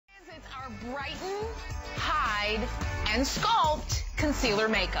Brighten, Hide, and Sculpt Concealer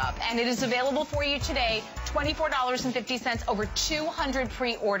Makeup. And it is available for you today, $24.50, over 200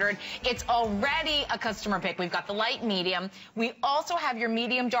 pre-ordered. It's already a customer pick. We've got the light medium. We also have your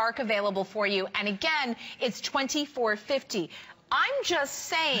medium dark available for you. And again, it's $24.50. I'm just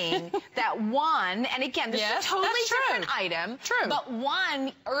saying that one, and again, this is a totally different item. True. But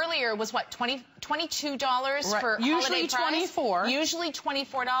one earlier was what, $22 for usually holiday $24. Price? Usually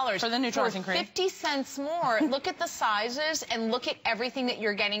 $24 for the neutralizing cream. 50 cents more. Look at the sizes and look at everything that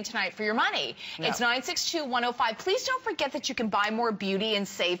you're getting tonight for your money. Yep. It's 962-105. Please don't forget that you can buy more beauty and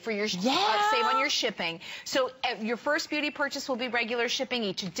save for your save on your shipping. So your first beauty purchase will be regular shipping.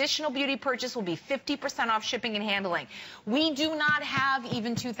 Each additional beauty purchase will be 50% off shipping and handling. We do not have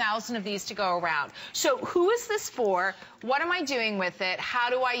even 2,000 of these to go around. So who is this for? What am I doing with it?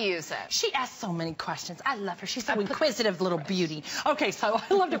 How do I use it? She asks so many questions. I love her. She's so inquisitive little beauty. Okay, so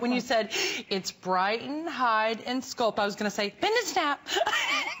I loved it when you said it's Brighten, Hide, and Sculpt. I was going to say bend and snap.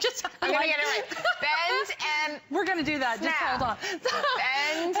 I'm going to get it right. Bend and we're going to do that. Snap. Just hold on.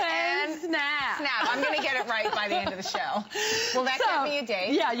 Bend and snap. I'm going to get it right by the end of the show. Will that get me a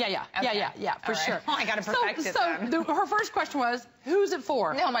date? Yeah, Okay. for sure. Well, I got to perfect it then. Her first question was, who's it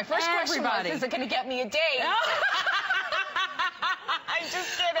for? No, my first question was, is it going to get me a date? I'm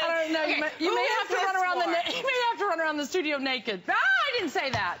just kidding. No, okay. you may have to run around the studio naked. Ah, I didn't say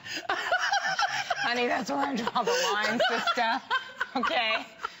that. Honey, that's where I draw the line, sister. Okay.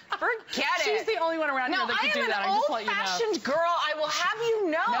 Forget it. She's the only one around here that can do that. I just let you know. I am an old-fashioned girl. I will have you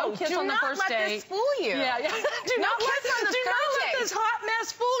know. No kiss on the first date. Do not let this fool you. Yeah. Do not let this hot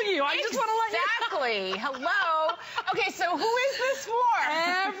mess fool you. I just want to let you know. Exactly. Hello. Okay, so who is this for?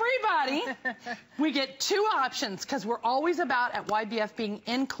 Everybody. We get two options because we're always about at YBF being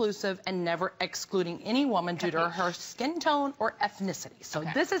inclusive and never excluding any woman due to her skin tone or ethnicity. So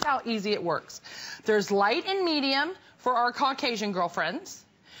this is how easy it works. There's light and medium for our Caucasian girlfriends.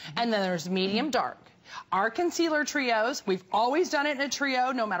 And then there's medium dark. Our concealer trios, we've always done it in a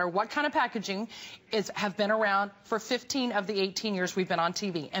trio, no matter what kind of packaging, have been around for 15 of the 18 years we've been on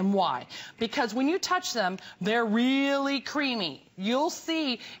TV. And why? Because when you touch them, they're really creamy. You'll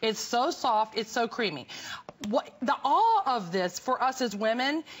see it's so soft, it's so creamy. The awe of this for us as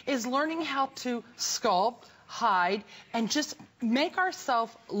women is learning how to sculpt, hide, and just make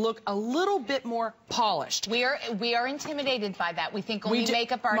ourselves look a little bit more polished. We are intimidated by that. We think only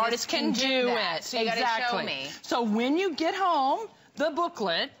makeup artists can do that. So you gotta show me. So when you get home, the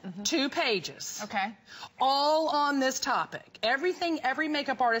booklet, 2 pages. Okay. All on this topic. Everything every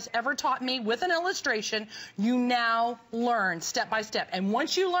makeup artist ever taught me with an illustration, you now learn step by step. And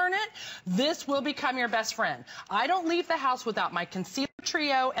once you learn it, this will become your best friend. I don't leave the house without my concealer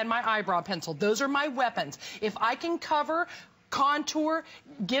trio and my eyebrow pencil. Those are my weapons. If I can cover, contour,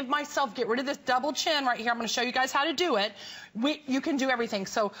 get rid of this double chin right here. I'm going to show you guys how to do it. You can do everything.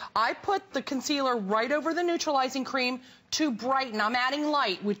 So I put the concealer right over the neutralizing cream to brighten. I'm adding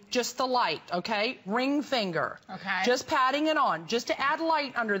light with just the light, okay? Ring finger. Okay. Just patting it on, just to add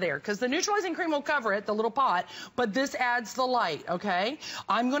light under there, because the neutralizing cream will cover it, the little pot, but this adds the light, okay?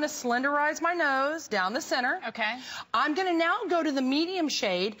 I'm going to slenderize my nose down the center. Okay. I'm going to now go to the medium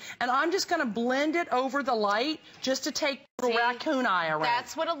shade, and I'm just going to blend it over the light just to take the raccoon eye around.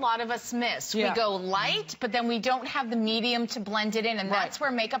 That's what a lot of us miss. We go light, but then we don't have the medium to blend it in, and that's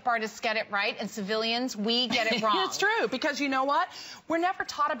where makeup artists get it right, and civilians, we get it wrong. It's true, because you know what? We're never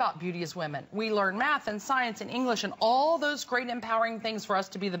taught about beauty as women. We learn math and science and English and all those great empowering things for us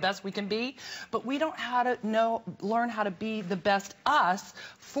to be the best we can be, but we don't learn how to be the best us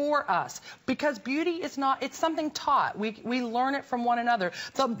for us, because beauty is not, it's something taught. We learn it from one another.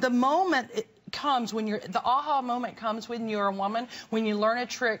 The moment comes when the aha moment comes when you're a woman, when you learn a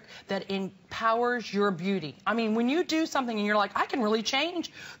trick that empowers your beauty. I mean, when you do something and you're like, I can really change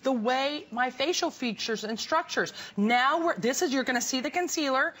the way my facial features and structures. Now you're going to see the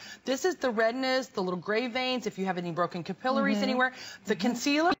concealer. This is the redness, the little gray veins, if you have any broken capillaries anywhere. The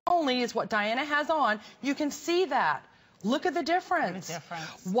concealer only is what Diana has on. You can see that. Look at the difference.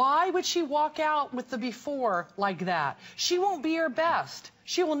 Why would she walk out with the before like that? She won't be her best.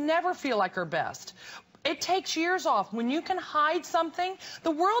 She will never feel like her best. It takes years off. When you can hide something,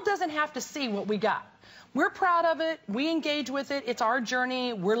 the world doesn't have to see what we got. We're proud of it. We engage with it. It's our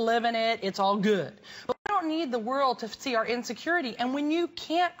journey. We're living it. It's all good. But we don't need the world to see our insecurity. And when you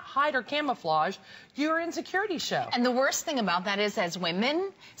can't hide or camouflage, your insecurity show. And the worst thing about that is, as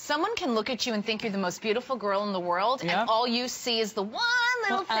women, someone can look at you and think you're the most beautiful girl in the world, and all you see is the one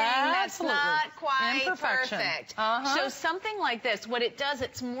little thing that's not quite perfect. So something like this, what it does,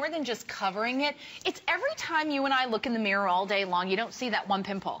 it's more than just covering it. It's every time you and I look in the mirror all day long, you don't see that one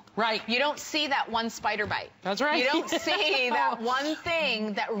pimple. Right. You don't see that one spider bite. That's right. You don't see that one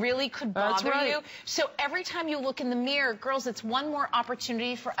thing that really could bother you. So every time you look in the mirror, girls, it's one more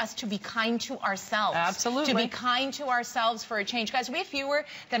opportunity for us to be kind to ourselves. Absolutely. To be kind to ourselves for a change. Guys, we have fewer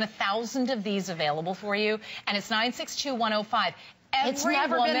than 1,000 of these available for you, and it's $962,105. It's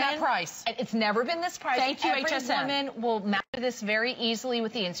never been that price. It's never been this price. Thank you, Every HSN. woman will master this very easily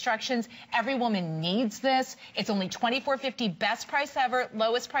with the instructions. Every woman needs this. It's only $24.50, best price ever,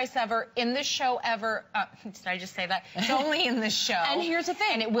 lowest price ever, in this show ever. Did I just say that? It's only in this show. And here's the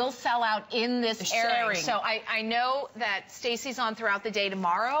thing. And it will sell out in this airing. So I know that Stacey's on throughout the day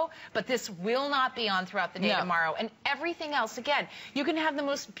tomorrow, but this will not be on throughout the day tomorrow. And everything else, again, you can have the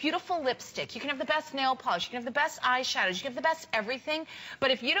most beautiful lipstick. You can have the best nail polish. You can have the best eyeshadows. You can have the best everything.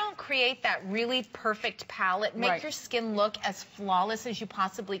 But if you don't create that really perfect palette, make your skin look as flawless as you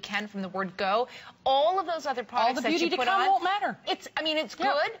possibly can from the word go, all of those other products that you put on won't matter. I mean, it's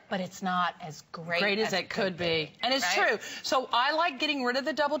good, but it's not as great as it could be. And it's true. So I like getting rid of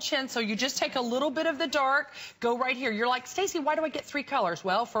the double chin. So you just take a little bit of the dark, go right here. You're like, Stacey, why do I get 3 colors?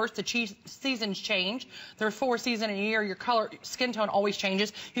 Well, first, the seasons change. There's 4 seasons in a year. Your skin tone always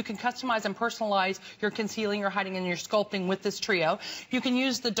changes. You can customize and personalize your concealing or hiding and your sculpting with this trio. You can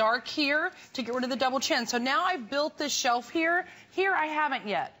use the dark here to get rid of the double chin. So now I've built this shelf here. Here I haven't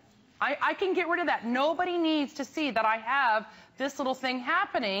yet. I can get rid of that. Nobody needs to see that I have this little thing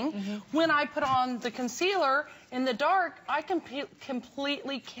happening. When I put on the concealer in the dark, I can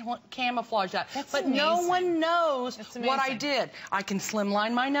completely camouflage that. But no one knows what I did. I can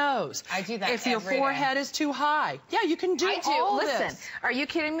slimline my nose. I do that if your forehead is too high. Yeah, you can do all this. Listen, are you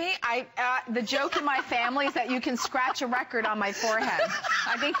kidding me? The joke in my family is that you can scratch a record on my forehead.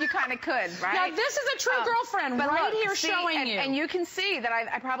 I think you kind of could, right? Now, this is a true girlfriend right here showing you. And you can see that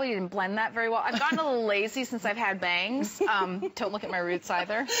I probably didn't blend that very well. I've gotten a little lazy since I've had bangs. Don't look at my roots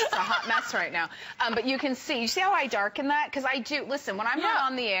either. It's a hot mess right now. But you can see. You see how I darken that? Because I do. Listen, when I'm not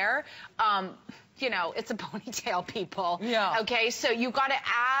on the air, you know, it's a ponytail, people. Yeah. Okay, so you've got to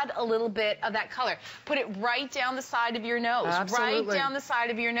add a little bit of that color. Put it right down the side of your nose. Absolutely. Right down the side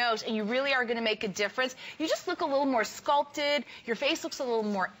of your nose. And you really are going to make a difference. You just look a little more sculpted. Your face looks a little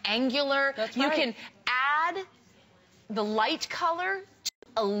more angular. That's you can add the light color to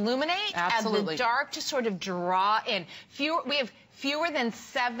illuminate. Absolutely. And the dark to sort of draw in. We have fewer than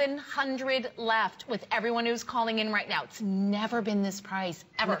 700 left with everyone who's calling in right now. It's never been this price,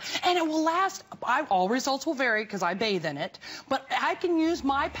 ever. And it will last. All results will vary because I bathe in it. But I can use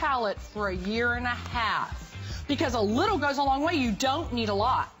my palette for a year and a half. Because a little goes a long way. You don't need a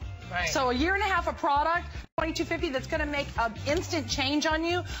lot. Right. So a year and a half of product, $22.50, that's going to make an instant change on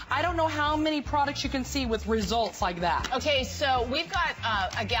you. I don't know how many products you can see with results like that. Okay, so we've got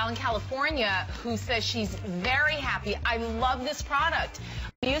a gal in California who says she's very happy. I love this product.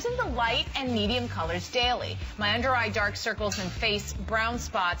 I'm using the light and medium colors daily. My under eye dark circles and face brown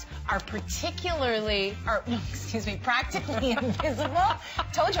spots are practically invisible.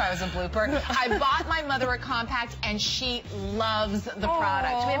 Told you I was a blooper. I bought my mother a compact and she loves the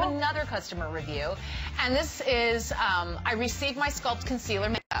product. We have another customer review. And this is, I received my Sculpt Concealer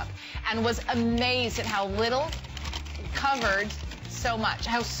Makeup and was amazed at how little covered so much.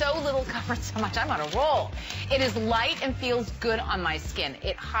 I'm on a roll. It is light and feels good on my skin.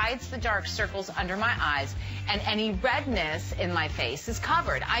 It hides the dark circles under my eyes, and any redness in my face is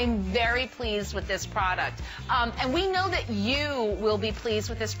covered. I'm very pleased with this product. And we know that you will be pleased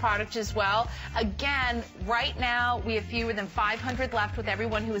with this product as well. Again, right now, we have fewer than 500 left with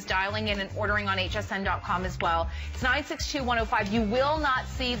everyone who is dialing in and ordering on hsn.com as well. It's $962,105. You will not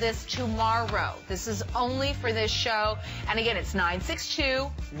see this tomorrow. This is only for this show. And again, it's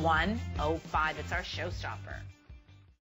 $962,105. It's our showstopper.